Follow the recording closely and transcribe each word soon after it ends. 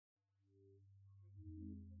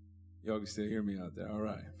Y'all can still hear me out there. All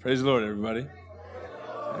right. Praise the Lord, everybody.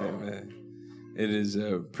 Amen. It is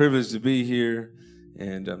a privilege to be here,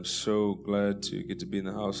 and I'm so glad to get to be in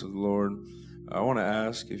the house of the Lord. I want to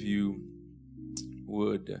ask if you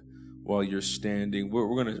would, while you're standing, we're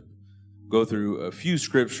going to go through a few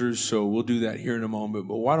scriptures, so we'll do that here in a moment.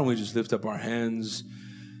 But why don't we just lift up our hands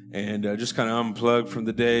and just kind of unplug from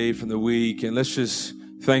the day, from the week, and let's just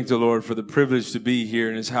thank the Lord for the privilege to be here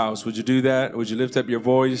in His house. Would you do that? Would you lift up your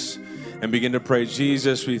voice and begin to pray?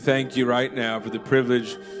 Jesus, we thank you right now for the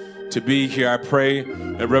privilege to be here. I pray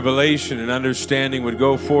that revelation and understanding would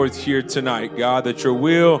go forth here tonight, God, that your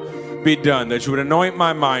will be done, that you would anoint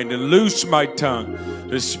my mind and loose my tongue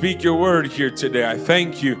to speak your word here today. I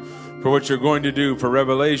thank you for what you're going to do, for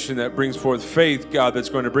revelation that brings forth faith, God, that's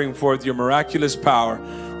going to bring forth your miraculous power.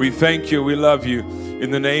 We thank you. We love you in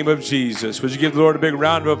the name of Jesus. Would you give the Lord a big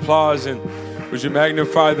round of applause, and would you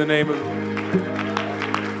magnify the name of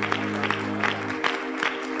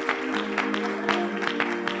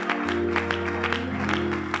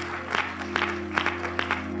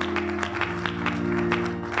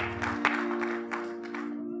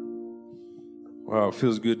Wow, it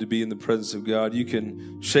feels good to be in the presence of God. You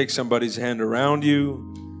can shake somebody's hand around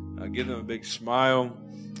you, give them a big smile,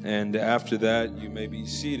 and after that, you may be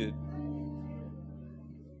seated.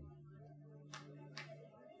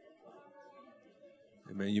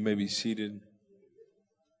 Amen. You may be seated.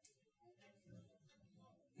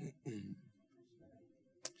 If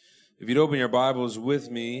you'd open your Bibles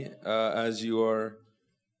with me as you are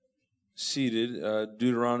seated,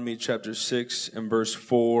 Deuteronomy chapter 6 and verse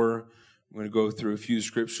 4. I'm going to go through a few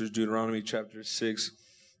scriptures, Deuteronomy chapter 6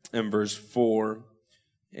 and verse 4.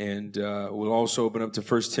 And we'll also open up to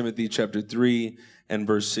 1 Timothy chapter 3 and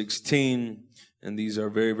verse 16. And these are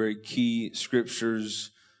very, very key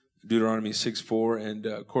scriptures, Deuteronomy 6:4. And,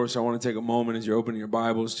 of course, I want to take a moment as you're opening your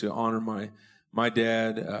Bibles to honor my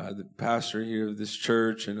dad, the pastor here of this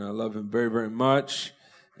church. And I love him very, very much.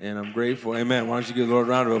 And I'm grateful. Amen. Why don't you give the Lord a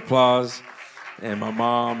round of applause? And my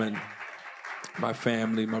mom and my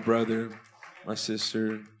family, my brother, my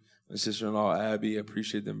sister-in-law, Abby. I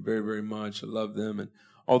appreciate them very, very much. I love them and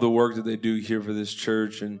all the work that they do here for this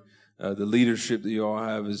church, and the leadership that you all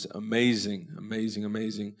have is amazing, amazing,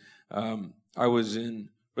 amazing. I was in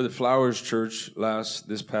Brother Flowers' church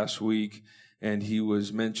this past week, and he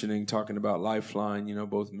was talking about Lifeline,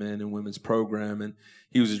 both men and women's program, and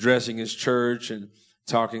he was addressing his church and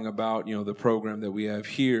talking about, the program that we have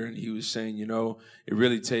here. And he was saying, it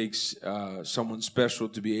really takes someone special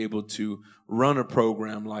to be able to run a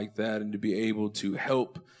program like that and to be able to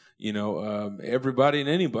help, everybody and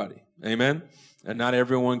anybody. Amen. And not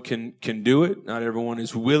everyone can do it. Not everyone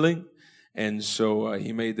is willing. And so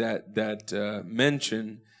he made that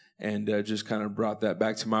mention and just kind of brought that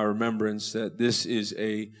back to my remembrance that this is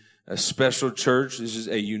a special church. This is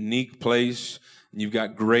a unique place. You've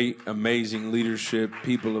got great, amazing leadership,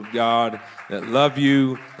 people of God that love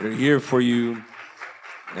you, that are here for you,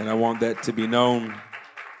 and I want that to be known.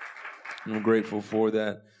 I'm grateful for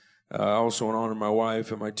that. I also want to honor my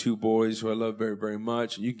wife and my two boys, who I love very, very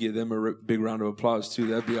much. You give them a big round of applause, too.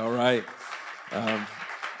 That'd be all right.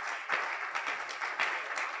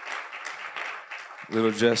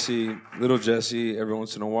 Little Jesse, every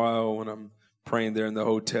once in a while when I'm praying there in the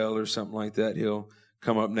hotel or something like that, he'll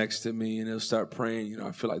come up next to me and he'll start praying.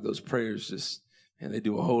 I feel like those prayers they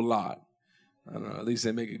do a whole lot. I don't know. At least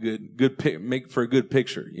they make make for a good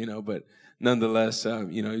picture, But nonetheless,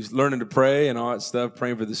 he's learning to pray and all that stuff,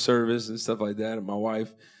 praying for the service and stuff like that. And my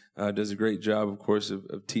wife does a great job, of course,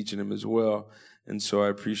 of teaching him as well. And so I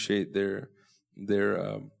appreciate their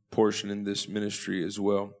portion in this ministry as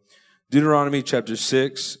well. Deuteronomy chapter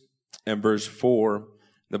 6 and verse 4.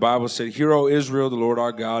 The Bible said, "Hear, O Israel, the Lord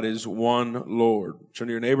our God is one Lord." Turn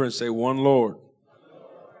to your neighbor and say, "One Lord."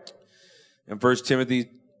 And 1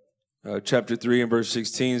 Timothy chapter 3 and verse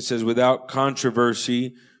 16 says, "Without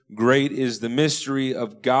controversy, great is the mystery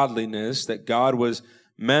of godliness, that God was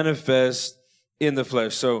manifest in the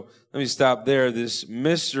flesh." So let me stop there. This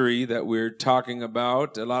mystery that we're talking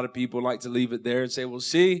about, a lot of people like to leave it there and say, well,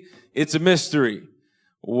 see, it's a mystery.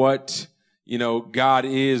 What God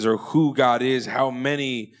is, or who God is, how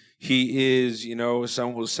many He is.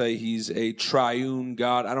 Some will say He's a triune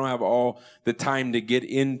God. I don't have all the time to get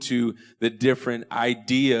into the different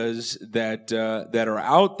ideas that are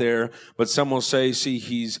out there, but some will say, see,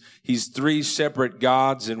 He's three separate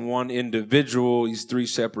gods in one individual. He's three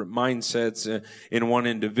separate mindsets in one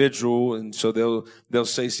individual, and so they'll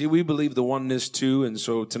say, see, we believe the oneness too. And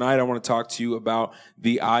so tonight I want to talk to you about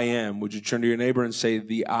the I am. Would you turn to your neighbor and say,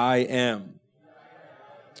 the I am?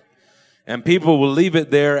 And people will leave it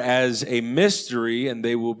there as a mystery, and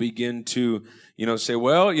they will begin to, say,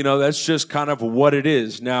 well, that's just kind of what it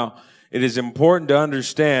is. Now, it is important to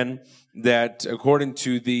understand that according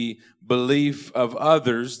to the belief of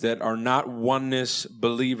others that are not oneness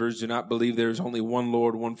believers, do not believe there is only one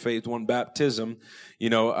Lord, one faith, one baptism,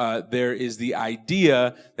 there is the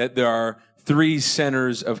idea that there are three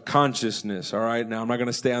centers of consciousness, all right? Now, I'm not going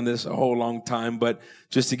to stay on this a whole long time, but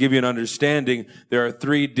just to give you an understanding, there are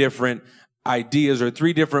three different ideas or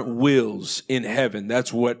three different wills in heaven.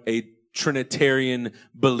 That's what a Trinitarian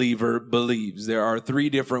believer believes. There are three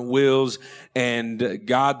different wills, and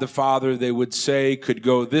God the Father, they would say, could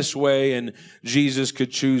go this way, and Jesus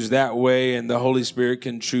could choose that way, and the Holy Spirit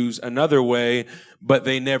can choose another way, but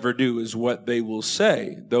they never do, is what they will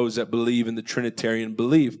say, those that believe in the Trinitarian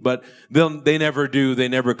belief. But they never do, they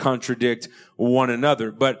never contradict one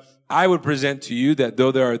another. But I would present to you that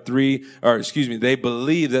though there are they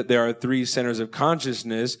believe that there are three centers of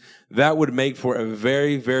consciousness, that would make for a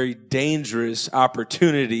very, very dangerous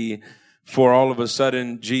opportunity for all of a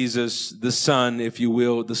sudden Jesus, the Son, if you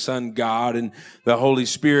will, the Son God and the Holy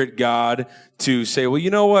Spirit God, to say, well, you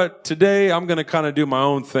know what, today I'm going to kind of do my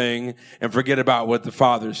own thing and forget about what the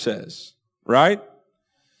Father says, right?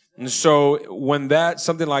 And so when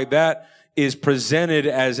something like that is presented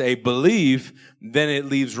as a belief, then it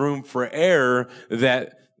leaves room for error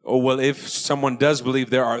that, if someone does believe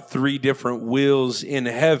there are three different wills in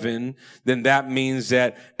heaven, then that means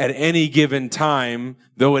that at any given time,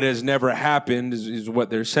 though it has never happened, is what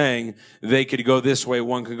they're saying, they could go this way,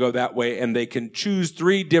 one could go that way, and they can choose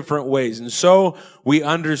three different ways. And so we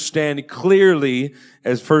understand clearly,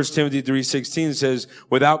 as 1 Timothy 3:16 says,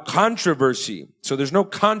 without controversy. So there's no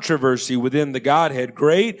controversy within the Godhead.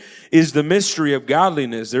 Great is the mystery of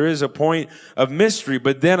godliness. There is a point of mystery,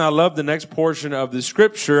 but then I love the next portion of the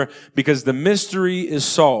scripture because the mystery is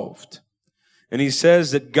solved. And he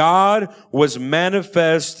says that God was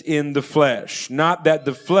manifest in the flesh. Not that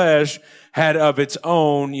the flesh had of its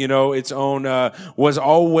own, was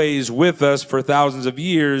always with us for thousands of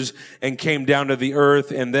years and came down to the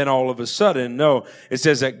earth and then all of a sudden. No, it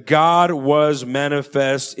says that God was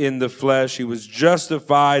manifest in the flesh. He was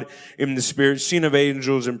justified in the spirit, seen of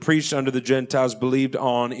angels and preached unto the Gentiles, believed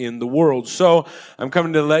on in the world. So I'm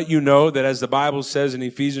coming to let you know that as the Bible says in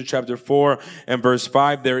Ephesians chapter 4 and verse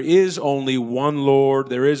 5, there is only one Lord,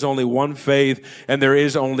 there is only one faith, and there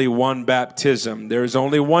is only one baptism. There is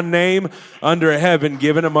only one name under heaven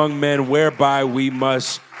given among men whereby we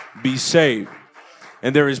must be saved.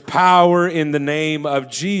 And there is power in the name of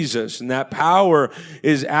Jesus. And that power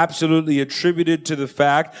is absolutely attributed to the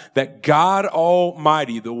fact that God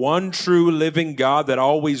Almighty, the one true living God that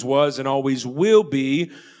always was and always will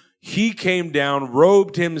be, He came down,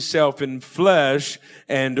 robed himself in flesh,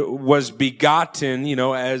 and was begotten,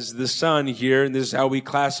 as the Son here. And this is how we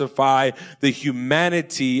classify the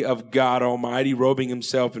humanity of God Almighty, robing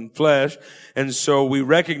himself in flesh. And so we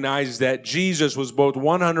recognize that Jesus was both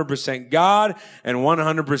 100% God and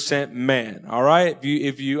 100% man. All right?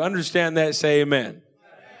 If you understand that, say amen.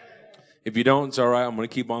 If you don't, it's all right. I'm going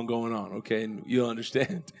to keep on going on, okay? And you'll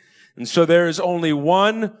understand. And so there is only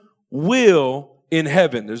one will in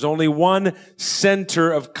heaven. There's only one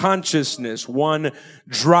center of consciousness, one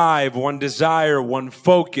drive, one desire, one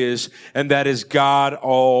focus, and that is God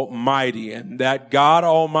Almighty. And that God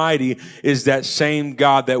Almighty is that same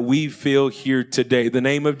God that we feel here today. The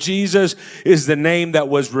name of Jesus is the name that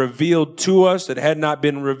was revealed to us, that had not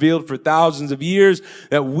been revealed for thousands of years,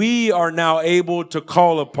 that we are now able to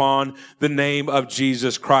call upon the name of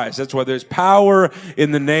Jesus Christ. That's why there's power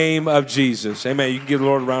in the name of Jesus. Amen. You can give the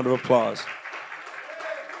Lord a round of applause.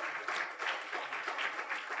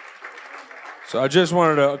 So I just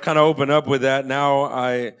wanted to kind of open up with that. Now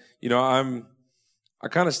I kind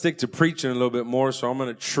of stick to preaching a little bit more, so I'm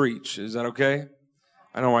going to preach. Is that okay?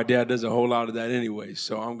 I know my dad does a whole lot of that anyway,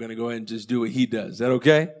 so I'm going to go ahead and just do what he does. Is that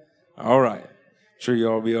okay? All right. Sure you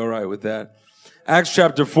all be all right with that. Acts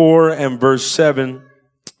chapter 4 and verse 7.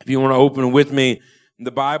 If you want to open with me,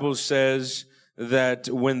 the Bible says that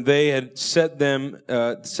when they had set them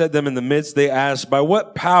in the midst, they asked, by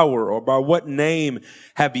what power or by what name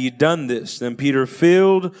have ye done this? Then Peter,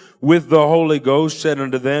 filled with the Holy Ghost, said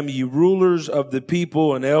unto them, ye rulers of the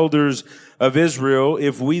people and elders of Israel,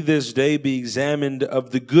 if we this day be examined of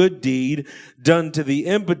the good deed done to the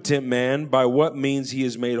impotent man, by what means he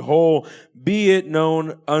is made whole, be it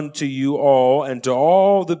known unto you all and to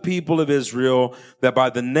all the people of Israel, that by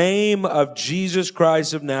the name of Jesus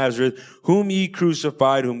Christ of Nazareth, whom ye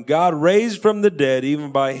crucified, whom God raised from the dead,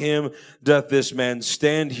 even by him doth this man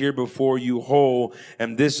stand here before you whole.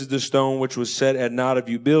 And this is the stone which was set at naught of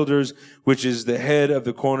you builders, which is the head of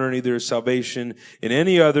the corner, neither is salvation in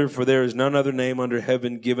any other, for there is none other name under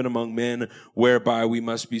heaven given among men whereby we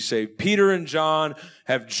must be saved. Peter and John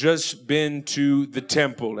have just been to the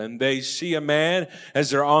temple, and they see a man as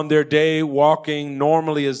they're on their day walking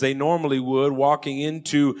normally as they normally would, walking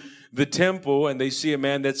into the temple, and they see a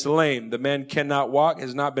man that's lame. The man cannot walk,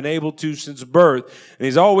 has not been able to since birth. And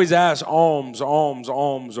he's always asked alms,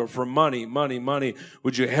 or for money.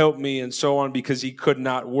 Would you help me? And so on, because he could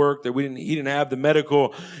not work. He didn't have the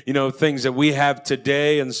medical, things that we have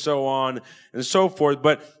today, and so on and so forth.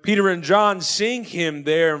 But Peter and John, seeing him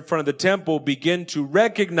there in front of the temple, begin to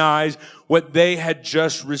recognize what they had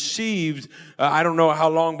just received. I don't know how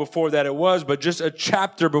long before that it was, but just a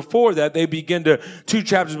chapter before that, 2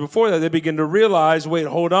 chapters before that, they begin to realize, wait,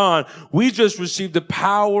 hold on. We just received the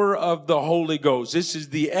power of the Holy Ghost. This is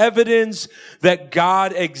the evidence that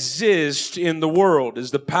God exists in the world,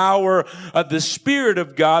 is the power of the Spirit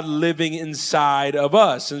of God living inside of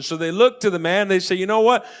us. And so they look to the man, they say, you know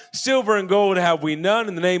what? Silver and gold have we none.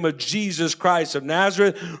 In the name of Jesus Christ of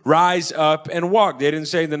Nazareth, rise up and walk. They didn't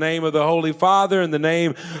say in the name of the Holy Father, in the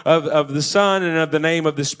name of the Son, and of the name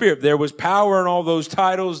of the Spirit. There was power in all those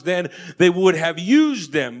titles, then they would have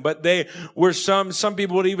used them. But they were some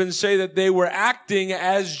people would even say that they were acting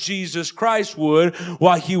as Jesus Christ would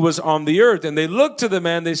while he was on the earth. And they look to the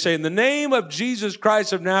man, they say, in the name of Jesus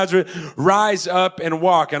Christ of Nazareth, rise up and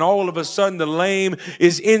walk. And all of a sudden the lame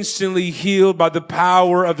is instantly healed by the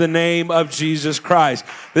power of the name of Jesus Christ.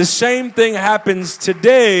 The same thing happens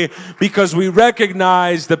today because we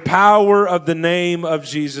recognize the power of the name of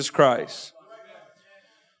Jesus Christ.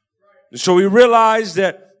 So we realize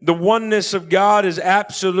that the oneness of God is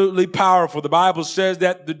absolutely powerful. The Bible says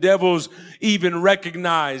that the devils even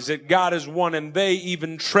recognize that God is one, and they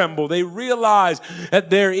even tremble. They realize that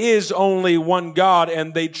there is only one God,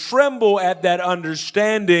 and they tremble at that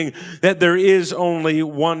understanding that there is only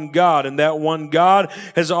one God, and that one God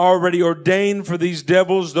has already ordained for these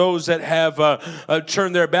devils, those that have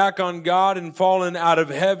turned their back on God and fallen out of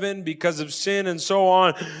heaven because of sin and so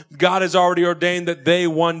on. God has already ordained that they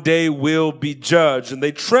one day will be judged, and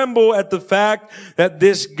they tremble at the fact that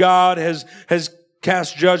this God has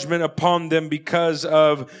cast judgment upon them because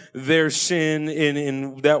of their sin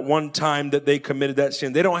in that one time that they committed that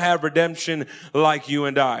sin. They don't have redemption like you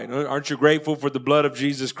and I. Aren't you grateful for the blood of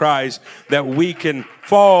Jesus Christ that we can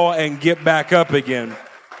fall and get back up again?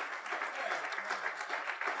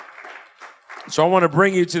 So I want to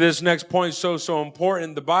bring you to this next point, so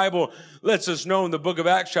important. The Bible lets us know in the book of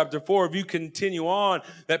Acts chapter 4, if you continue on,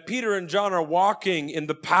 that Peter and John are walking in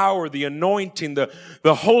the power, the anointing, the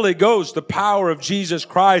Holy Ghost, the power of Jesus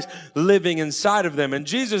Christ living inside of them. And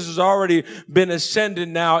Jesus has already been ascended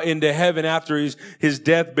now into heaven after his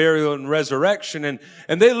death, burial, and resurrection.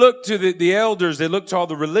 And they look to the elders, they look to all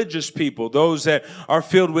the religious people, those that are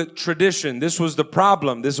filled with tradition. This was the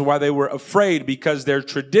problem. This is why they were afraid, because their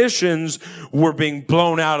traditions were being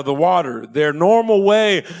blown out of the water. Their normal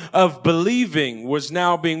way of believing was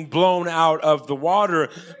now being blown out of the water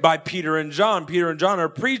by Peter and John. Peter and John are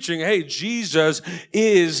preaching, hey, Jesus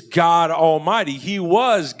is God Almighty. He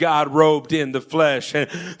was God robed in the flesh.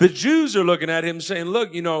 And the Jews are looking at him saying,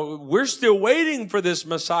 look, we're still waiting for this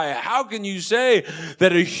Messiah. How can you say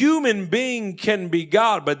that a human being can be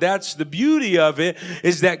God? But that's the beauty of it,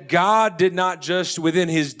 is that God did not just within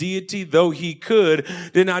his deity, though he could,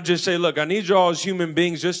 did not just say, look, I need you all as human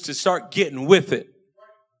beings just to start getting with it.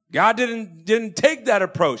 God didn't take that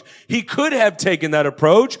approach. He could have taken that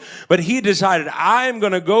approach, but he decided, I am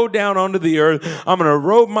going to go down onto the earth. I'm going to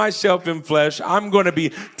robe myself in flesh. I'm going to be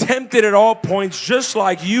tempted at all points just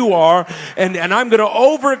like you are. And I'm going to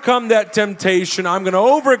overcome that temptation. I'm going to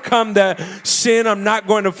overcome that sin I'm not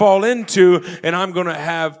going to fall into. And I'm going to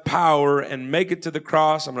have power and make it to the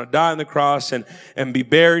cross. I'm going to die on the cross and be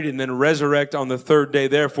buried and then resurrect on the third day.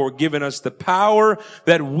 Therefore, giving us the power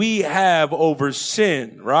that we have over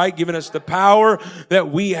sin, right? Giving us the power that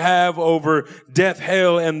we have over death,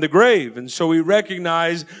 hell, and the grave. And so we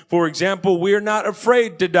recognize, for example, we're not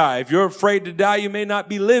afraid to die. If you're afraid to die, you may not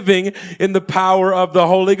be living in the power of the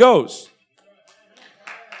Holy Ghost.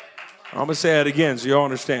 I'm going to say it again so you all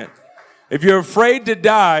understand. If you're afraid to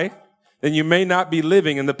die, then you may not be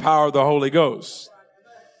living in the power of the Holy Ghost.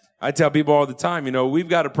 I tell people all the time, we've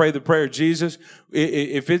got to pray the prayer, Jesus,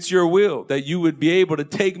 if it's your will that you would be able to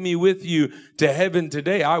take me with you to heaven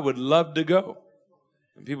today, I would love to go.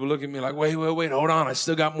 And people look at me like, wait, hold on. I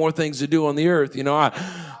still got more things to do on the earth.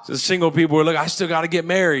 So single people are like, I still got to get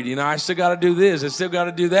married. I still got to do this. I still got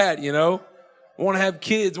to do that, Well, want to have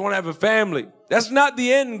kids, want to have a family. That's not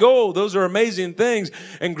the end goal. Those are amazing things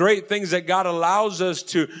and great things that God allows us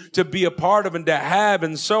to be a part of and to have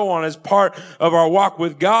and so on as part of our walk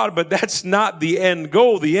with God. But that's not the end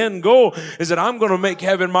goal. The end goal is that I'm going to make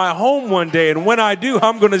heaven my home one day. And when I do,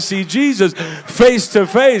 I'm going to see Jesus face to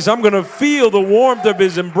face. I'm going to feel the warmth of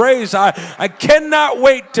his embrace. I cannot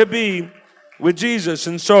wait to be with Jesus.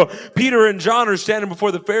 And so Peter and John are standing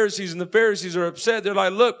before the Pharisees, and the Pharisees are upset. They're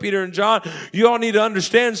like, look, Peter and John, you all need to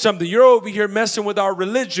understand something. You're over here messing with our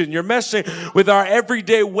religion. You're messing with our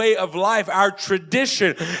everyday way of life, our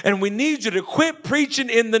tradition. And we need you to quit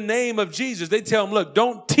preaching in the name of Jesus. They tell them, look,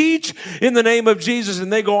 don't teach in the name of Jesus.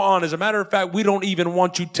 And they go on. As a matter of fact, we don't even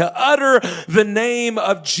want you to utter the name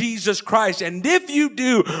of Jesus Christ. And if you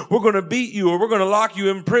do, we're going to beat you, or we're going to lock you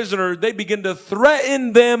in prison. Or they begin to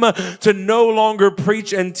threaten them to no longer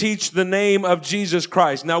preach and teach the name of Jesus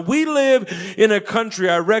Christ. Now, we live in a country,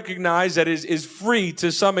 I recognize, that is free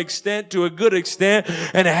to some extent, to a good extent,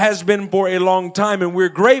 and has been for a long time. And we're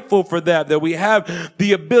grateful for that we have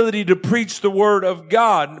the ability to preach the word of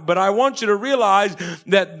God. But I want you to realize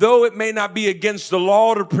that though it may not be against the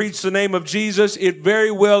law to preach the name of Jesus, it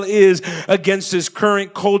very well is against this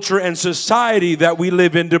current culture and society that we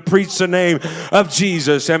live in to preach the name of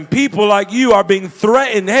Jesus. And people like you are being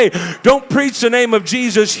threatened. Hey, don't preach the name of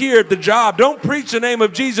Jesus here at the job. Don't preach the name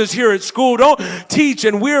of Jesus here at school. Don't teach.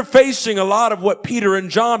 And we're facing a lot of what Peter and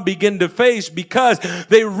John begin to face, because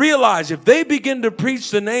they realize if they begin to preach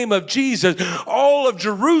the name of Jesus, all of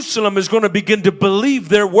Jerusalem is going to begin to believe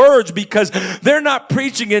their words, because they're not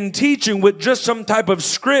preaching and teaching with just some type of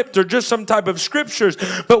script or just some type of scriptures.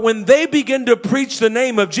 But when they begin to preach the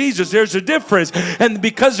name of Jesus, there's a difference. And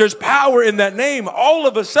because there's power in that name, all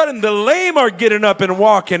of a sudden the lame are getting up and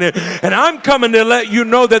walking. And I'm coming to let you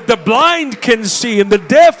know that the blind can see and the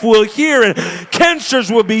deaf will hear and cancers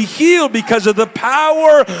will be healed because of the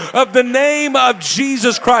power of the name of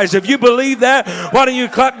Jesus Christ. If you believe that, why don't you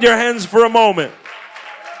clap your hands for a moment?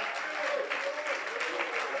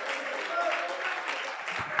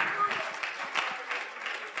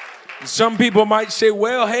 Some people might say,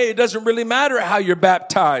 well, hey, it doesn't really matter how you're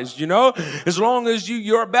baptized, you know, as long as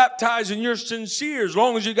you're baptized and you're sincere, as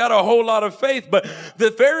long as you got a whole lot of faith. But the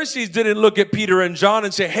Pharisees didn't look at Peter and John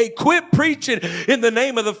and say, hey, quit preaching in the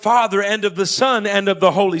name of the Father and of the Son and of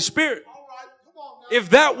the Holy Spirit.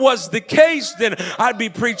 If that was the case, then I'd be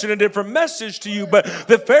preaching a different message to you. But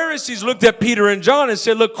the Pharisees looked at Peter and John and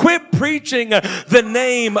said, look, quit preaching the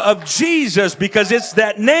name of Jesus, because it's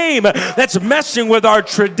that name that's messing with our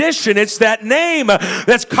tradition. It's that name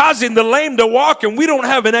that's causing the lame to walk, and we don't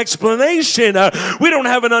have an explanation. We don't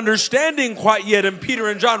have an understanding quite yet. And Peter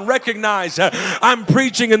and John recognize, I'm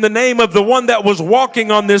preaching in the name of the one that was walking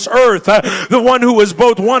on this earth, the one who was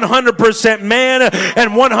both 100% man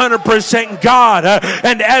and 100% God.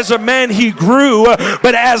 And as a man he grew,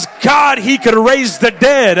 but as God he could raise the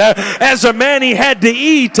dead. As a man he had to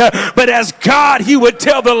eat, but as God he would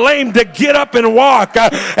tell the lame to get up and walk.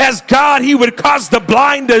 As God he would cause the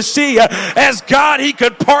blind to see. As God he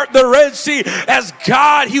could part the Red Sea. As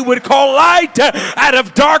God he would call light out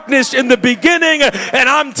of darkness in the beginning. And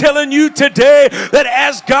I'm telling you today that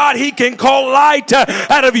as God he can call light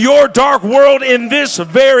out of your dark world in this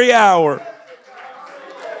very hour.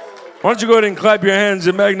 Why don't you go ahead and clap your hands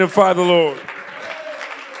and magnify the Lord?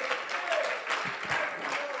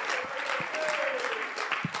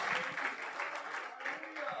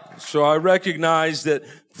 So I recognize that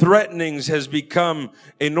threatenings has become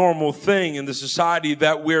a normal thing in the society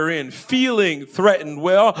that we're in. Feeling threatened.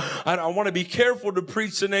 Well, I want to be careful to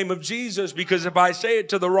preach the name of Jesus, because if I say it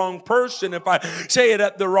to the wrong person, if I say it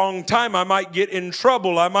at the wrong time, I might get in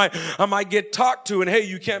trouble. I might get talked to, and hey,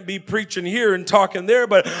 you can't be preaching here and talking there.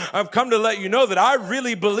 But I've come to let you know that I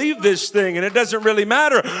really believe this thing, and it doesn't really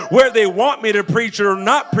matter where they want me to preach it or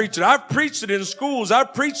not preach it. I've preached it in schools.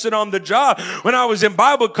 I've preached it on the job. When I was in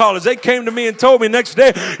Bible college, they came to me and told me next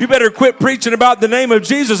day, you better quit preaching about the name of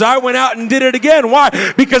Jesus. I went out and did it again.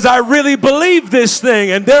 Why? Because I really believe this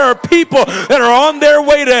thing. And there are people that are on their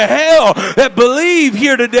way to hell that believe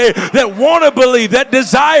here today, that want to believe, that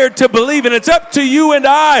desire to believe. And it's up to you and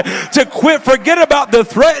I to quit. Forget about the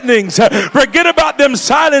threatenings. Forget about them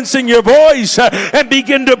silencing your voice and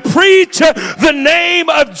begin to preach the name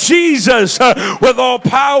of Jesus with all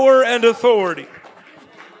power and authority.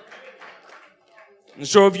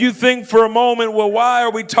 So if you think for a moment, well, why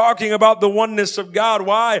are we talking about the oneness of God?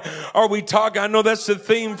 Why are we talking? I know that's the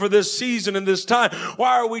theme for this season and this time.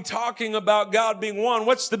 Why are we talking about God being one?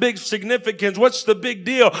 What's the big significance? What's the big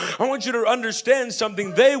deal? I want you to understand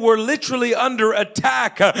something. They were literally under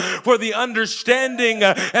attack for the understanding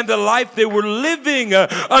and the life they were living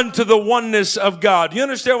unto the oneness of God. You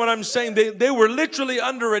understand what I'm saying? They were literally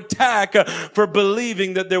under attack for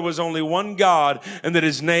believing that there was only one God and that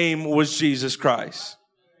his name was Jesus Christ.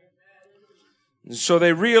 So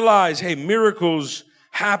they realize, hey, miracles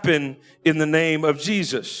happen in the name of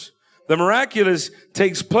Jesus. The miraculous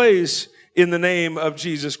takes place in the name of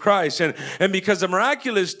Jesus Christ. And because the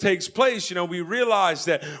miraculous takes place, we realize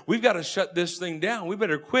that we've got to shut this thing down. We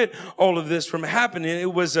better quit all of this from happening.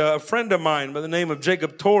 It was a friend of mine by the name of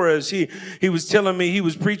Jacob Torres. He was telling me he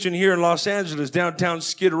was preaching here in Los Angeles, downtown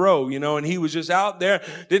Skid Row, and he was just out there,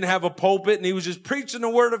 didn't have a pulpit, and he was just preaching the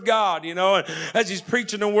word of God, and as he's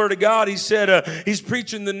preaching the word of God, he said, he's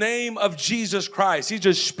preaching the name of Jesus Christ. He's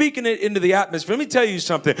just speaking it into the atmosphere. Let me tell you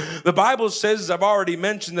something. The Bible says, as I've already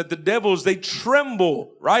mentioned, that the devils, they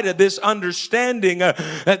tremble, right, at this understanding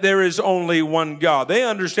that there is only one God. They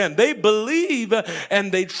understand, they believe,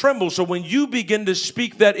 and they tremble. So when you begin to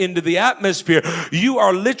speak that into the atmosphere, you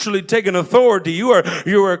are literally taking authority. You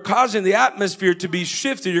are causing the atmosphere to be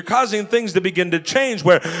shifted. You're causing things to begin to change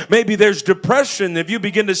where maybe there's depression. If you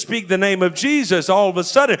begin to speak the name of Jesus, all of a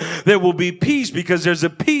sudden there will be peace because there's a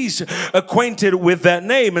peace acquainted with that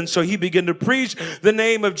name. And so he began to preach the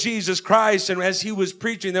name of Jesus Christ. And as he was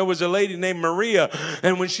preaching, there was a lady named Maria.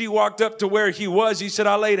 And when she walked up to where he was, he said,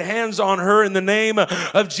 I laid hands on her in the name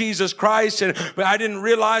of Jesus Christ. But I didn't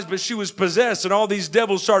realize, but she was possessed, and all these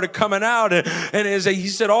devils started coming out. And as he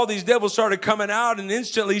said, all these devils started coming out, and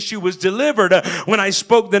instantly she was delivered when I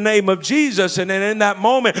spoke the name of Jesus. And then in that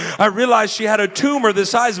moment, I realized she had a tumor the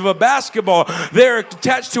size of a basketball there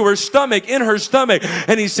attached to her stomach, in her stomach.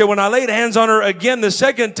 And he said, when I laid hands on her again the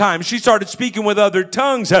second time, she started speaking with other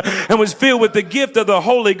tongues and was filled with the gift of the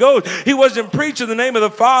Holy Ghost. He wasn't preaching the name of the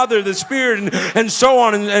Father, the Spirit, and so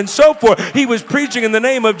on and so forth. He was preaching in the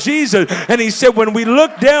name of Jesus. And he said, when we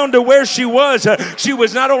looked down to where she was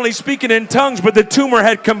not only speaking in tongues, but the tumor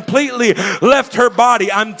had completely left her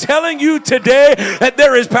body. I'm telling you today that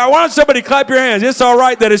there is power. Why don't somebody clap your hands? It's all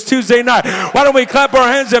right that it's Tuesday night. Why don't we clap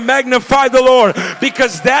our hands and magnify the Lord?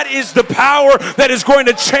 Because that is the power that is going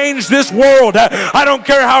to change this world. I don't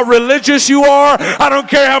care how religious you are. I don't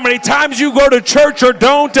care how many times you go to church or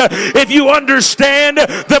don't. If you understand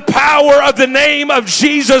the power of the name of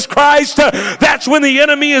Jesus Christ, that's when the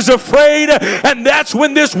enemy is afraid, and that's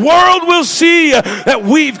when this world will see that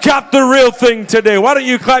we've got the real thing today. Why don't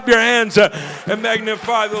you clap your hands and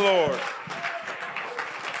magnify the Lord?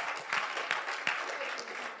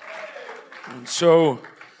 And so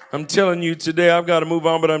I'm telling you today, I've got to move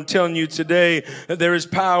on, but I'm telling you today that there is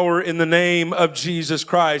power in the name of Jesus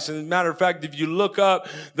Christ. And as a matter of fact, if you look up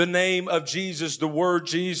the name of Jesus, the word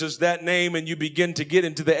Jesus, that name, and you begin to get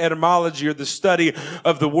into the etymology or the study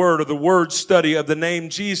of the word or the word study of the name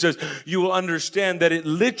Jesus, you will understand that it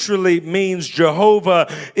literally means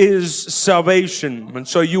Jehovah is salvation. And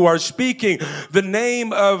so you are speaking the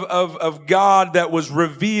name of God that was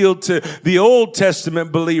revealed to the Old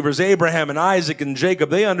Testament believers, Abraham and Isaac and Jacob.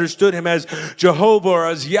 They understood him as Jehovah or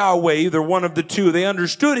as Yahweh, either one of the two. They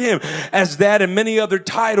understood him as that and many other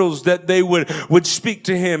titles that they would speak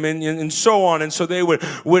to him and so on. And so they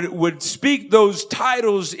would speak those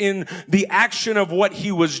titles in the action of what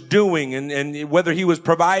he was doing and whether he was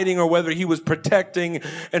providing or whether he was protecting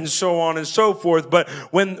and so on and so forth. But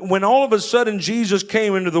when all of a sudden Jesus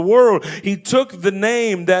came into the world, he took the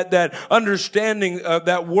name, that understanding of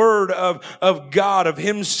that word of God, of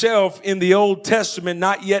himself in the Old Testament,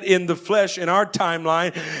 not yet in the flesh in our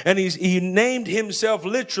timeline. And he named himself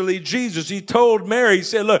literally Jesus. He told Mary, he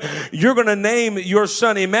said, look, you're going to name your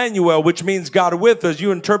son Emmanuel, which means God with us.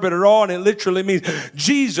 You interpret it all, and it literally means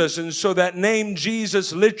Jesus. And so that name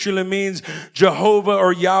Jesus literally means Jehovah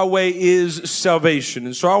or Yahweh is salvation.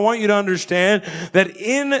 And so I want you to understand that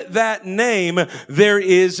in that name, there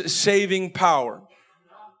is saving power.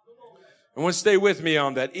 I want to stay with me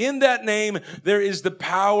on that. In that name, there is the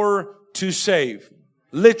power to save.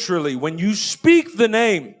 Literally, when you speak the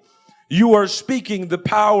name, you are speaking the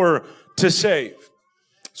power to save.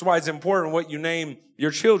 That's why it's important what you name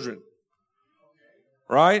your children.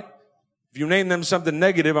 Right? If you name them something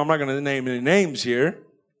negative, I'm not going to name any names here.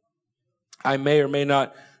 I may or may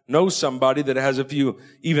not know somebody that has a few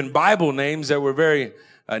even Bible names that were very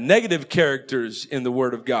negative characters in the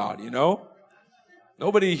Word of God,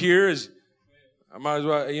 Nobody here is, I might as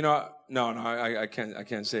well, no, I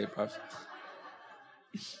can't say it, Pops.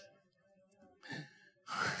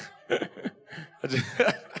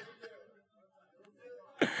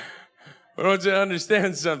 I want you to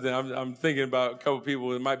understand something. I'm thinking about a couple people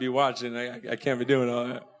that might be watching. I can't be doing all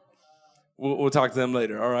that. We'll talk to them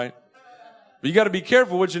later, all right? But you got to be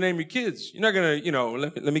careful what you name your kids. You're not going to,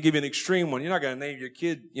 let me give you an extreme one. You're not going to name your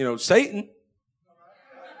kid, Satan.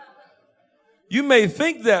 You may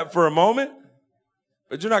think that for a moment,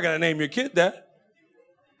 but you're not going to name your kid that.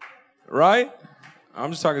 Right?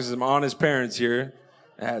 I'm just talking to some honest parents here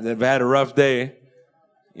that have had a rough day,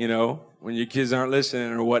 when your kids aren't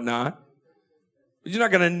listening or whatnot. But you're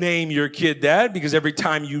not going to name your kid that, because every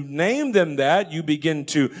time you name them that, you begin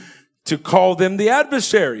to call them the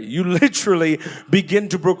adversary. You literally begin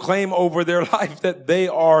to proclaim over their life that they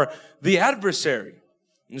are the adversary.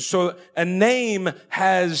 And so a name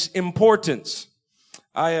has importance.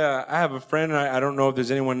 I have a friend, and I don't know if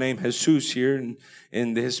there's anyone named Jesus here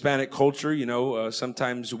in the Hispanic culture.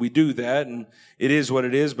 Sometimes we do that, and it is what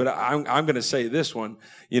it is. But I'm going to say this one.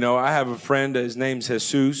 I have a friend. His name's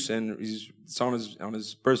Jesus, and it's on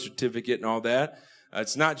his birth certificate and all that.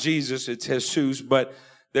 It's not Jesus, it's Jesus. But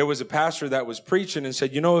there was a pastor that was preaching and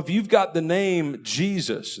said, if you've got the name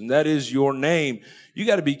Jesus, and that is your name, you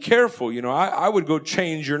got to be careful. I would go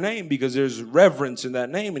change your name because there's reverence in that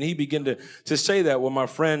name. And he began to say that. Well, my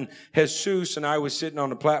friend Jesus and I was sitting on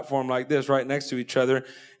a platform like this right next to each other.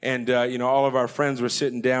 And, all of our friends were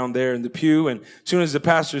sitting down there in the pew. And as soon as the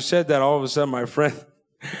pastor said that, all of a sudden my friend,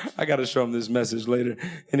 I got to show him this message later.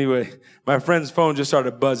 Anyway, my friend's phone just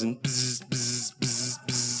started buzzing. Bzz, bzz, bzz,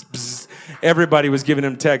 bzz, bzz. Everybody was giving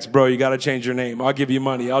him text, bro, you got to change your name. I'll give you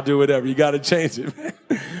money. I'll do whatever. You got to change it.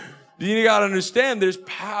 You got to understand there's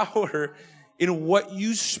power in what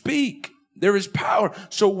you speak. There is power.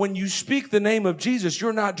 So when you speak the name of Jesus,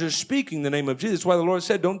 you're not just speaking the name of Jesus. That's why the Lord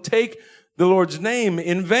said, don't take the Lord's name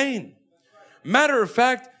in vain. Matter of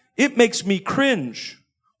fact, it makes me cringe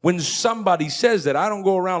when somebody says that. I don't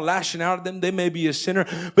go around lashing out at them. They may be a sinner,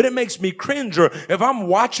 but it makes me cringe. Or if I'm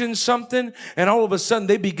watching something and all of a sudden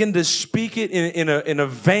they begin to speak it in a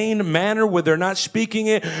vain manner where they're not speaking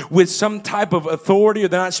it with some type of authority, or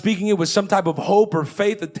they're not speaking it with some type of hope or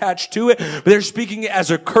faith attached to it, but they're speaking it as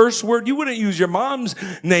a curse word. You wouldn't use your mom's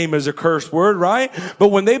name as a curse word, right? But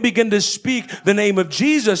when they begin to speak the name of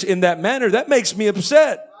Jesus in that manner, that makes me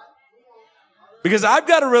upset. Because I've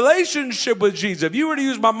got a relationship with Jesus. If you were to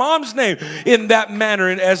use my mom's name in that manner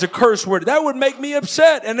and as a curse word, that would make me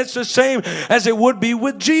upset. And it's the same as it would be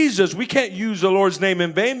with Jesus. We can't use the Lord's name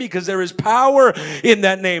in vain because there is power in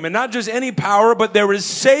that name. And not just any power, but there is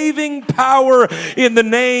saving power in the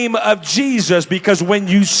name of Jesus. Because when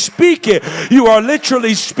you speak it, you are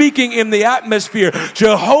literally speaking in the atmosphere.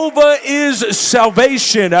 Jehovah is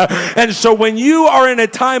salvation. And so when you are in a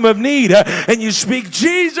time of need and you speak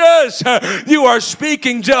Jesus, you are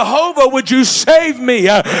speaking, Jehovah, would you save me?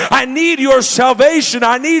 I need your salvation.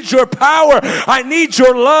 I need your power. I need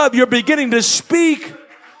your love. You're beginning to speak.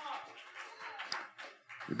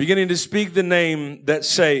 You're beginning to speak the name that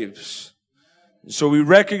saves. So we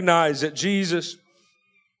recognize that Jesus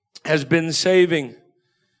has been saving.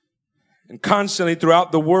 And constantly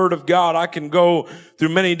throughout the Word of God, I can go through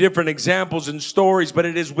many different examples and stories, but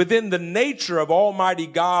it is within the nature of Almighty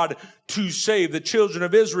God to save. The children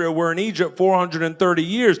of Israel were in Egypt 430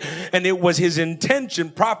 years, and it was his intention,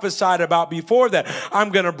 prophesied about before that, I'm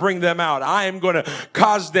going to bring them out. I am going to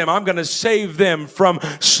cause them. I'm going to save them from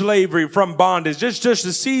slavery, from bondage. Just a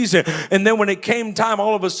season. And then when it came time,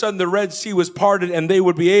 all of a sudden the Red Sea was parted and they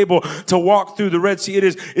would be able to walk through the Red Sea. It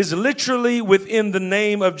is literally within the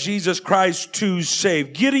name of Jesus Christ to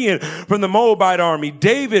save. Gideon from the Moabite army.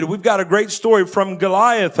 David, we've got a great story from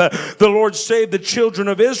Goliath. The Lord saved the children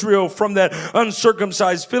of Israel from that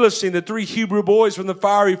uncircumcised Philistine, the 3 Hebrew boys from the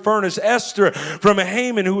fiery furnace, Esther from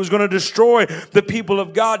Haman who was going to destroy the people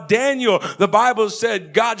of God. Daniel, the Bible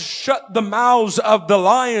said God shut the mouths of the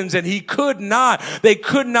lions and they could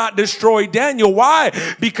not destroy Daniel. Why?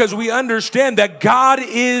 Because we understand that God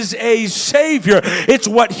is a savior. It's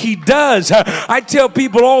what he does. I tell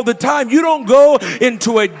people all the time, you don't go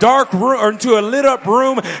into a dark room or into a lit up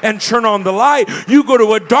room and turn on the light. You go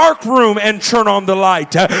to a dark room and turn on the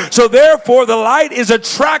light. So therefore the light is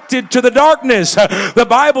attracted to the darkness. The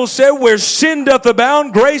Bible said where sin doth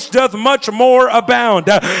abound, grace doth much more abound.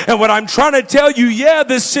 And what I'm trying to tell you, yeah,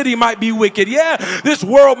 this city might be wicked. Yeah, this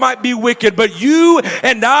world might be wicked, but you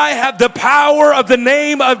and I have the power of the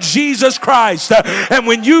name of Jesus Christ. And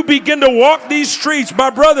when you begin to walk these streets,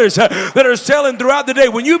 my brothers that are selling throughout the day,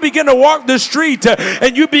 when you begin to walk the street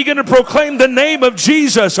and you begin to proclaim the name of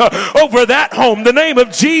Jesus over that home, the name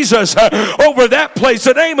of Jesus over that place,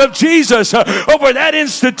 the name of of Jesus over that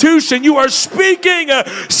institution. You are speaking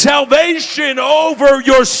salvation over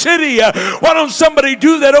your city. Why don't somebody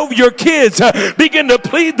do that over your kids? Begin to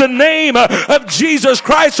plead the name of Jesus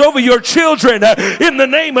Christ over your children. In the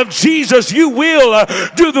name of Jesus, you will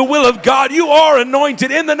do the will of God. You are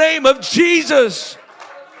anointed in the name of Jesus.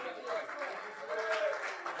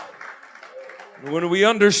 When we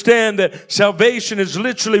understand that salvation is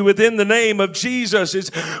literally within the name of Jesus, it's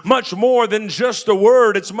much more than just a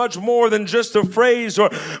word. It's much more than just a phrase, or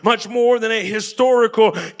much more than a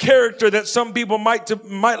historical character that some people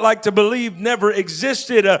might like to believe never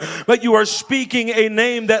existed. But you are speaking a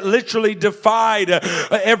name that literally defied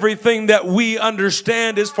everything that we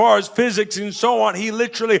understand as far as physics and so on. He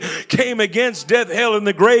literally came against death, hell, and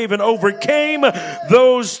the grave and overcame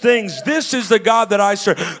those things. This is the God that I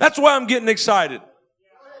serve. That's why I'm getting excited.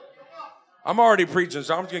 I'm already preaching,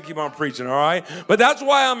 so I'm just going to keep on preaching, all right? But that's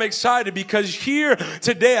why I'm excited, because here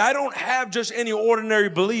today, I don't have just any ordinary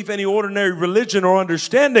belief, any ordinary religion or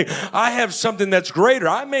understanding. I have something that's greater.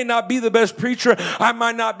 I may not be the best preacher. I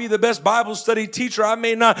might not be the best Bible study teacher. I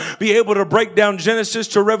may not be able to break down Genesis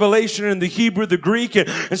to Revelation in the Hebrew, the Greek,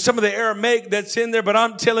 and some of the Aramaic that's in there. But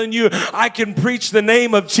I'm telling you, I can preach the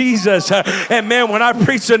name of Jesus. And man, when I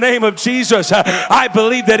preach the name of Jesus, I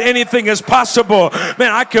believe that anything is possible.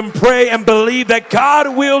 Man, I can pray and believe that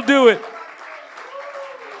God will do it.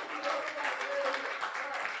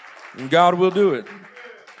 And God will do it.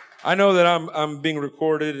 I know that I'm being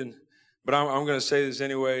recorded, but I'm going to say this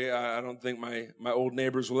anyway. I don't think my old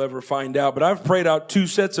neighbors will ever find out, but I've prayed out 2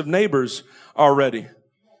 sets of neighbors already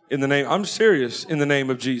in the name. I'm serious, in the name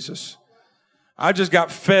of Jesus. I just got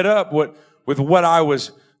fed up with what I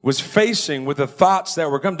was facing, with the thoughts that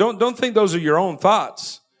were coming. Don't think those are your own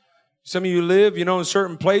thoughts. Some of you live, in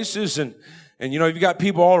certain places, and you've got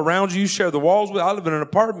people all around you share the walls with. I live in an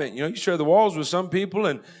apartment. You share the walls with some people,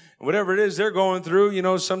 and whatever it is they're going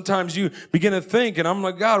through, sometimes you begin to think, and I'm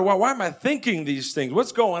like, God, why am I thinking these things?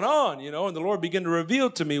 What's going on? And the Lord began to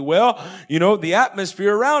reveal to me, the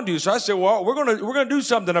atmosphere around you. So I said, well, we're going to do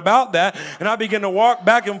something about that. And I began to walk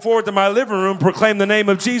back and forth in my living room, proclaim the name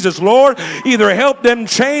of Jesus. Lord, either help them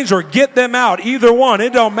change or get them out. Either one.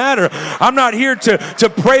 It don't matter. I'm not here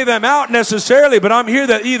to pray them out necessarily, but I'm here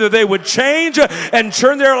that either they would change and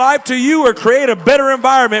turn their life to you, or create a better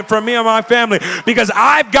environment for me and my family, because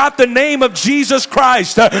I've got the name of Jesus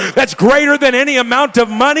Christ that's greater than any amount of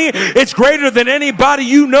money. It's greater than anybody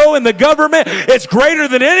in the government. It's greater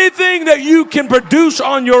than anything that you can produce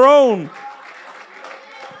on your own.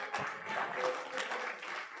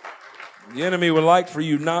 The enemy would like for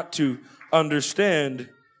you not to understand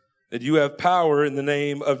that you have power in the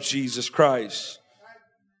name of Jesus Christ.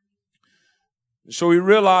 So we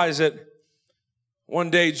realize that one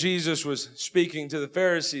day Jesus was speaking to the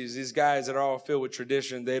Pharisees, these guys that are all filled with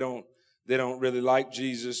tradition. They don't really like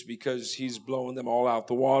Jesus because he's blowing them all out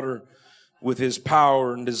the water with his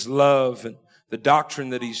power and his love and the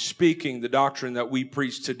doctrine that he's speaking, the doctrine that we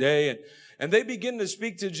preach today. And they begin to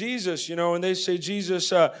speak to Jesus, and they say,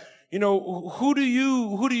 Jesus, who do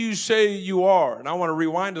you say you are? And I want to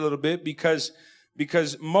rewind a little bit because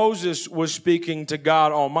Moses was speaking to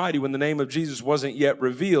God Almighty when the name of Jesus wasn't yet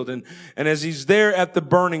revealed. And as he's there at the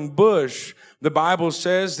burning bush, the Bible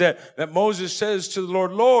says that Moses says to the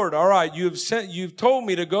Lord, Lord, all right, you've told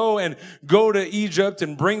me to go to Egypt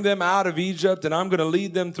and bring them out of Egypt, and I'm going to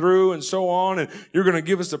lead them through and so on, and you're going to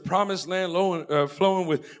give us the promised land flowing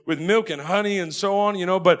with milk and honey and so on,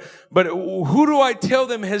 but who do I tell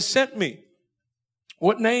them has sent me?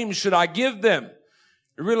 What name should I give them?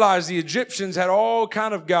 You realize the Egyptians had all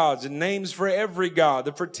kind of gods and names for every god,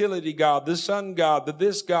 the fertility god, the sun god, the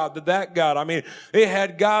this god, the that god. I mean, they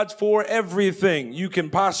had gods for everything you can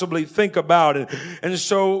possibly think about. And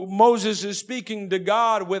so Moses is speaking to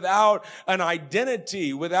God without an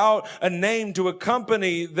identity, without a name to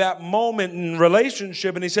accompany that moment in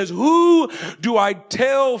relationship. And he says, who do I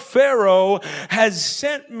tell Pharaoh has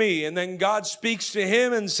sent me? And then God speaks to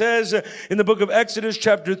him and says in the book of Exodus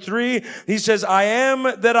chapter 3, he says, I am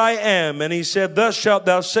that I am. And he said, thus shalt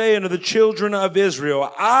thou say unto the children of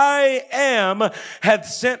Israel, I am hath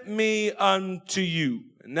sent me unto you.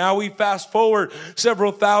 Now we fast forward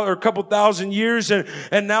a couple thousand years,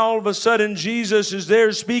 and now all of a sudden Jesus is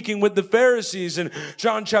there speaking with the Pharisees. In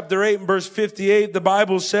John chapter 8 and verse 58, the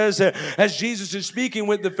Bible says that as Jesus is speaking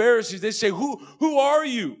with the Pharisees, they say, who are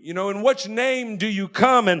you? In which name do you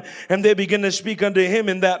come? And they begin to speak unto him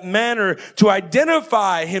in that manner to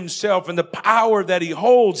identify himself and the power that he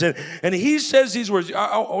holds. And he says these words.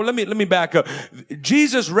 Let me back up.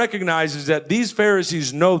 Jesus recognizes that these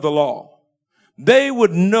Pharisees know the law. they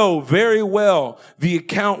would know very well the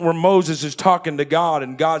account where Moses is talking to God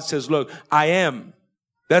and God says, look, I am.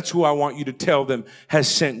 That's who I want you to tell them has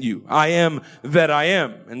sent you. I am that I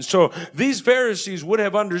am. And so these Pharisees would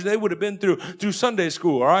have they would have been through Sunday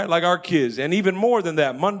school, all right, like our kids. And even more than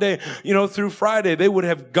that, Monday, through Friday, they would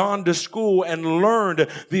have gone to school and learned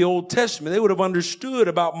the Old Testament. They would have understood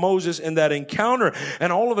about Moses and that encounter.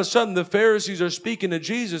 And all of a sudden, the Pharisees are speaking to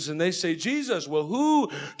Jesus and they say, Jesus, well, who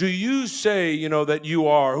do you say, that you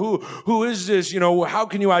are? Who is this? How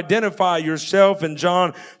can you identify yourself? And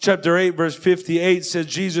John chapter 8, verse 58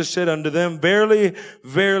 says, Jesus said unto them, verily,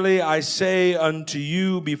 verily, I say unto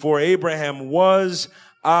you, before Abraham was,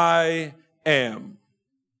 I am.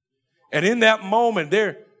 And in that moment,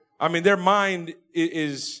 their mind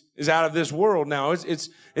is out of this world now.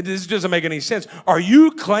 It doesn't make any sense. Are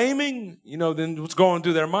you claiming, then what's going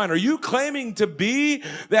through their mind? Are you claiming to be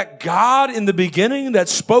that God in the beginning that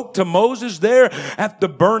spoke to Moses there at the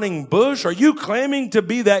burning bush? Are you claiming to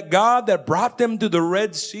be that God that brought them to the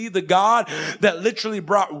Red Sea? The God that literally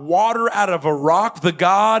brought water out of a rock? The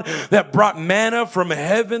God that brought manna from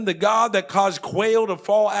heaven? The God that caused quail to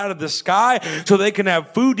fall out of the sky so they can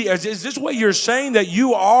have food? Is this what you're saying, that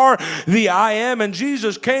you are the I am? And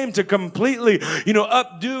Jesus came to completely,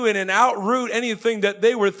 updo and outroot anything that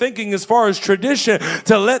they were thinking as far as tradition,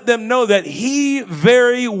 to let them know that he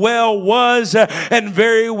very well was and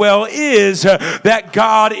very well is that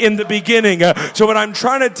God in the beginning. So what I'm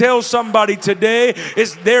trying to tell somebody today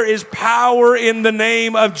is there is power in the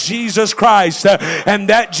name of Jesus Christ. And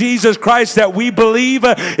that Jesus Christ that we believe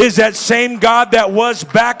is that same God that was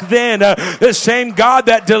back then, the same God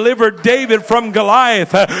that delivered David from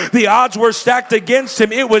Goliath. The odds were stacked against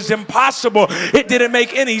him. It was impossible. It didn't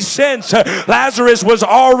make any sense. Lazarus was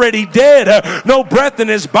already dead. No breath in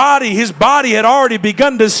his body. His body had already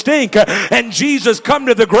begun to stink. And Jesus come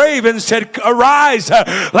to the grave and said, arise,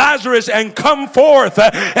 Lazarus, and come forth.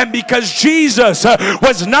 And because Jesus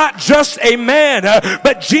was not just a man,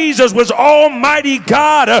 but Jesus was Almighty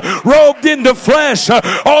God, robed in the flesh,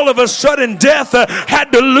 all of a sudden death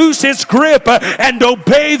had to loose its grip and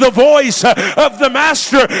obey the voice of the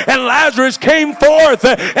Master. And Lazarus came forth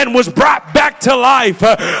and was brought back to life.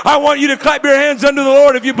 I want you to clap your hands unto the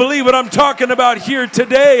Lord if you believe what I'm talking about here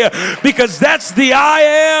today, because that's the I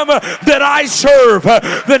am that I serve.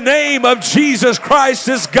 The name of Jesus Christ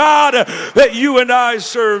is God that you and I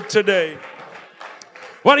serve today.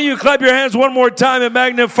 Why don't you clap your hands one more time and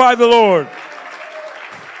magnify the Lord?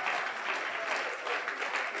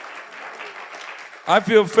 I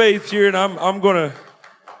feel faith here, and I'm gonna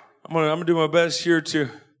do my best here to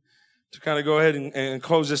kind of go ahead and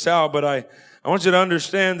close this out, but I want you to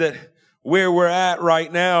understand that where we're at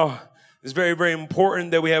right now is very, very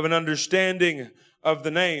important that we have an understanding of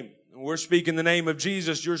the name. We're speaking the name of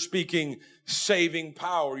Jesus. You're speaking saving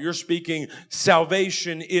power. You're speaking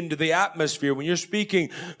salvation into the atmosphere. When you're speaking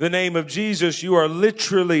the name of Jesus, you are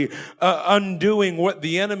literally undoing what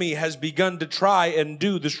the enemy has begun to try and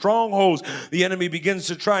do. The strongholds the enemy begins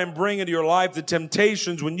to try and bring into your life, the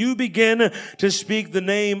temptations. When you begin to speak the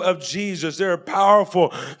name of Jesus, there are powerful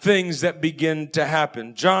things that begin to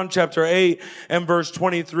happen. John chapter 8 and verse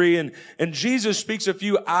 23, and Jesus speaks a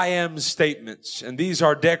few I am statements, and these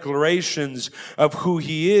are declarations of who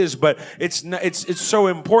he is, but it's so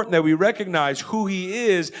important that we recognize who he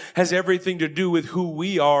is has everything to do with who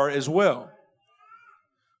we are as well.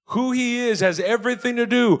 Who he is has everything to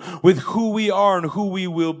do with who we are and who we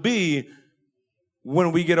will be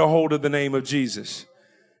when we get a hold of the name of Jesus.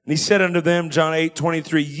 And he said unto them, John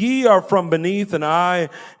 8:23, ye are from beneath and I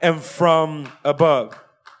am from above.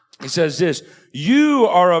 He says this, you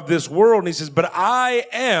are of this world. And he says, but I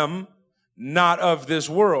am not of this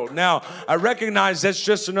world. Now, I recognize that's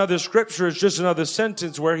just another scripture. It's just another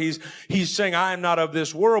sentence where he's saying, I am not of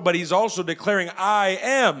this world, but he's also declaring, I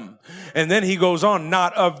am. And then he goes on,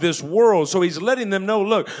 not of this world. So he's letting them know,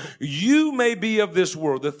 look, you may be of this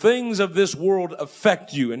world. The things of this world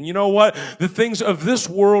affect you. And you know what? The things of this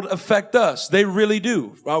world affect us. They really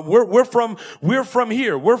do. We're from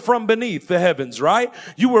here. We're from beneath the heavens, right?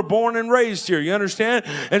 You were born and raised here. You understand?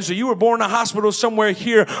 And so you were born in a hospital somewhere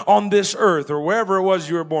here on this earth, or wherever it was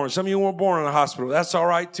you were born. Some of you were born in a hospital. That's all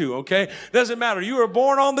right too, okay? Doesn't matter. You were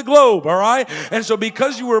born on the globe, all right? And so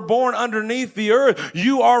because you were born underneath the earth,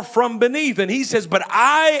 you are from beneath. And he says, but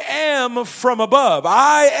I am from above.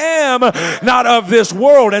 I am not of this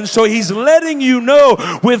world. And so he's letting you know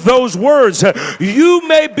with those words, you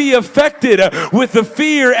may be affected with the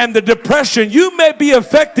fear and the depression. You may be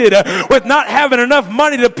affected with not having enough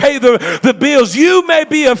money to pay the bills. You may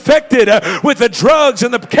be affected with the drugs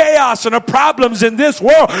and the chaos and and the problems in this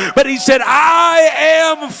world. But he said, I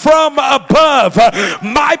am from above.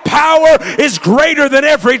 My power is greater than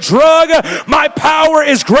every drug. My power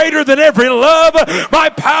is greater than every love. My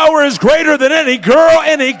power is greater than any girl,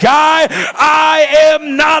 any guy. I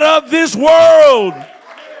am not of this world.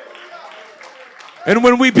 And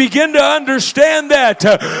when we begin to understand that,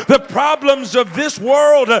 the problems of this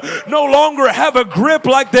world no longer have a grip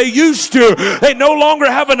like they used to. They no longer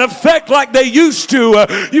have an effect like they used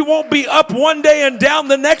to. You won't be up one day and down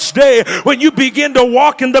the next day when you begin to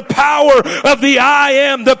walk in the power of the I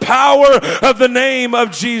am, the power of the name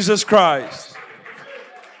of Jesus Christ.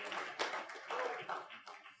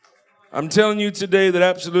 I'm telling you today that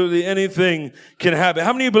absolutely anything can happen.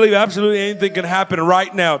 How many of you believe absolutely anything can happen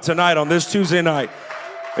right now, tonight, on this Tuesday night?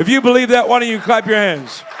 If you believe that, why don't you clap your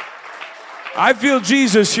hands? I feel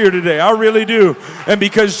Jesus here today. I really do. And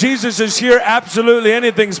because Jesus is here, absolutely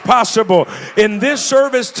anything's possible. In this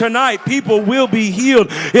service tonight, people will be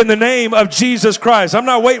healed in the name of Jesus Christ. I'm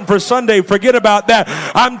not waiting for Sunday. Forget about that.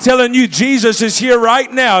 I'm telling you, Jesus is here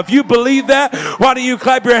right now. If you believe that, why don't you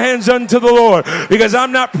clap your hands unto the Lord? Because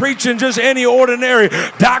I'm not preaching just any ordinary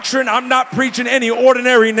doctrine. I'm not preaching any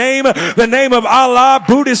ordinary name. The name of Allah,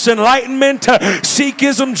 Buddhist enlightenment,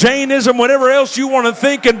 Sikhism, Jainism, whatever else you want to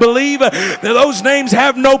think and believe. Those names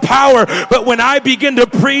have no power. But when I begin to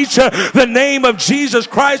preach the name of Jesus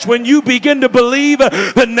Christ, when you begin to believe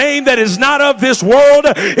the name that is not of this world,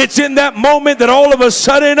 it's in that moment that all of a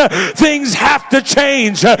sudden things have to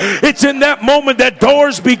change. It's in that moment that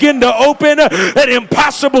doors begin to open, that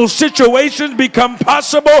impossible situations become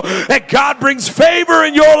possible, that God brings favor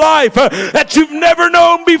in your life that you've never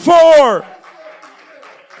known before.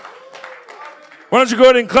 Why don't you go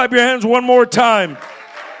ahead and clap your hands one more time?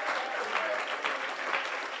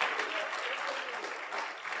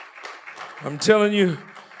 I'm telling you,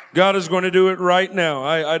 God is going to do it right now.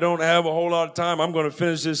 I don't have a whole lot of time. I'm going to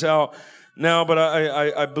finish this out now, but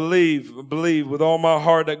I believe with all my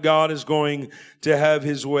heart that God is going to have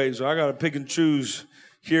his way. So I got to pick and choose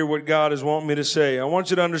here what God is wanting me to say. I want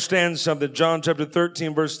you to understand something. John chapter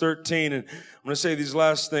 13, verse 13, and I'm going to say these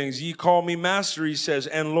last things. Ye call me master, he says,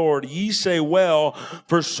 and Lord. Ye say well,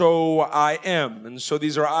 for so I am. And so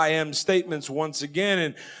these are I am statements once again.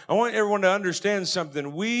 And I want everyone to understand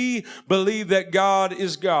something. We believe that God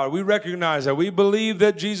is God. We recognize that. We believe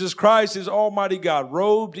that Jesus Christ is Almighty God,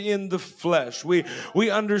 robed in the flesh. We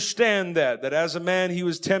understand that as a man he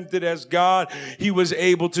was tempted as God. He was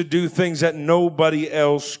able to do things that nobody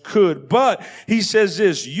else could. But he says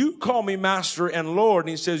this, you call me master and Lord.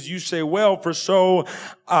 And he says, you say well, for so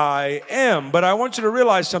I am. But I want you to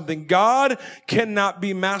realize something. God cannot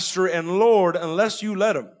be master and Lord unless you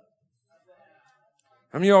let him.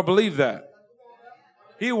 How many of y'all believe that?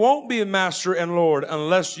 He won't be a master and Lord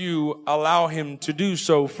unless you allow him to do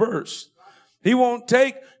so first. He won't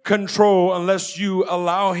take control unless you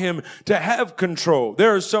allow him to have control.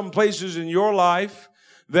 There are some places in your life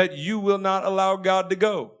that you will not allow God to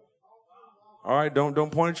go. All right,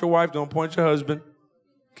 don't point at your wife, don't point at your husband.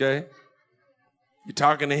 Okay? You're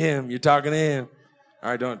talking to him. You're talking to him.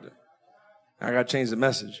 All right, I got to change the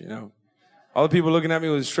message, you know. All the people looking at me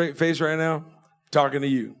with a straight face right now, talking to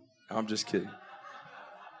you. I'm just kidding.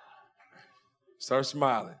 Start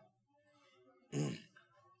smiling.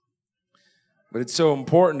 But it's so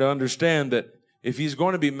important to understand that if he's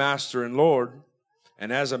going to be master and Lord,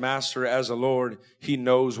 and as a master, as a Lord, he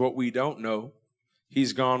knows what we don't know.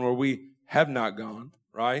 He's gone where we have not gone,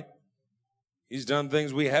 right? He's done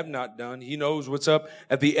things we have not done. He knows what's up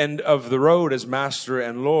at the end of the road as master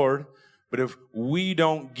and Lord. But if we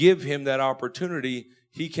don't give him that opportunity,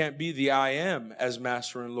 he can't be the I am as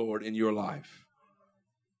master and Lord in your life.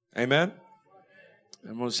 Amen?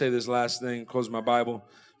 I'm going to say this last thing, close my Bible,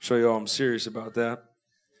 show you all I'm serious about that,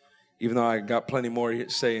 even though I got plenty more to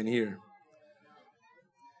say in here.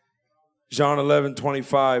 John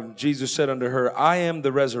 11:25, Jesus said unto her, I am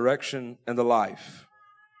the resurrection and the life.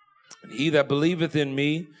 And he that believeth in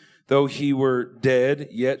me, though he were dead,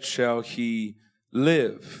 yet shall he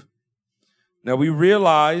live. Now we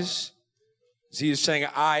realize, as he is saying,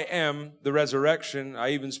 I am the resurrection.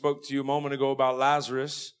 I even spoke to you a moment ago about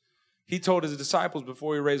Lazarus. He told his disciples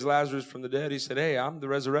before he raised Lazarus from the dead, he said, hey, I'm the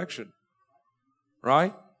resurrection.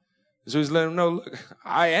 Right? So he's letting them know, look,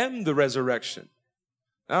 I am the resurrection.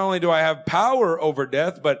 Not only do I have power over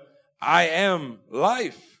death, but I am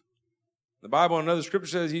life. The Bible and another scripture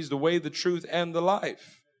says he's the way, the truth, and the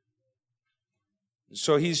life.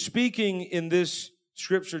 So he's speaking in this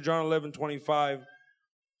scripture, John 11:25,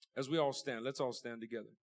 as we all stand. Let's all stand together.